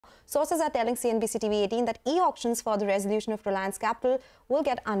Sources are telling CNBC TV 18 that e-auctions for the resolution of Reliance Capital will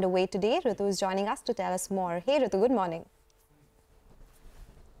get underway today. Ritu is joining us to tell us more. Hey Ritu, good morning.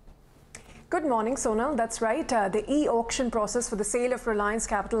 Good morning, Sonal. That's right. The e-auction process for the sale of Reliance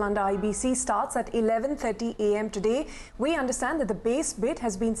Capital under IBC starts at 11:30 a.m. today. We understand that the base bid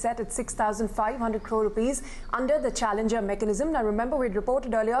has been set at 6,500 crore rupees under the challenger mechanism. Now, remember, we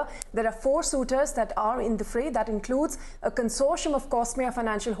reported earlier there are 4 suitors that are in the fray. That includes a consortium of Cosmea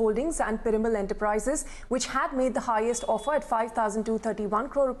Financial Holdings and Piramal Enterprises, which had made the highest offer at 5,231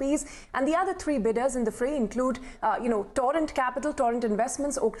 crore rupees. And the other 3 bidders in the fray include, Torrent Capital, Torrent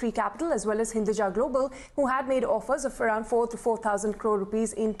Investments, Oaktree Capital, as well as Hinduja Global, who had made offers of around 4,000 to 4,000 crore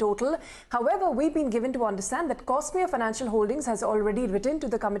rupees in total. However, we've been given to understand that Cosmea Financial Holdings has already written to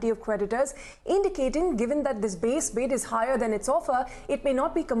the Committee of Creditors, indicating given that this base bid is higher than its offer, it may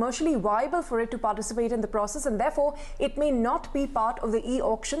not be commercially viable for it to participate in the process, and therefore it may not be part of the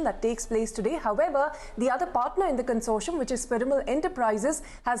e-auction that takes place today. However, the other partner in the consortium, which is Piramal Enterprises,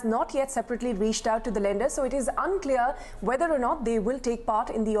 has not yet separately reached out to the lender, so it is unclear whether or not they will take part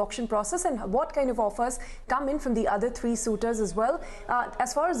in the auction process and what kind of offers come in from the other 3 suitors as well.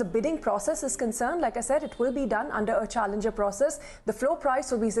 As far as the bidding process is concerned, like I said, it will be done under a challenger process. The floor price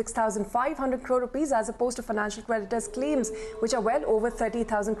will be 6,500 crore rupees as opposed to financial creditors' claims, which are well over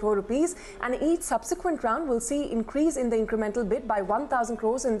 30,000 crore rupees. And each subsequent round will see increase in the incremental bid by 1,000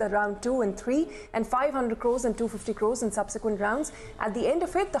 crores in the round 2 and 3, and 500 crores and 250 crores in subsequent rounds. At the end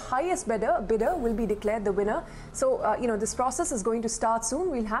of it, the highest bidder will be declared the winner. So, this process is going to start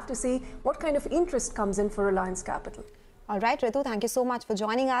soon. We'll have to see what kind of interest comes in for Reliance Capital. All right, Ritu, thank you so much for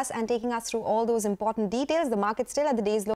joining us and taking us through all those important details. The market still at the day's low.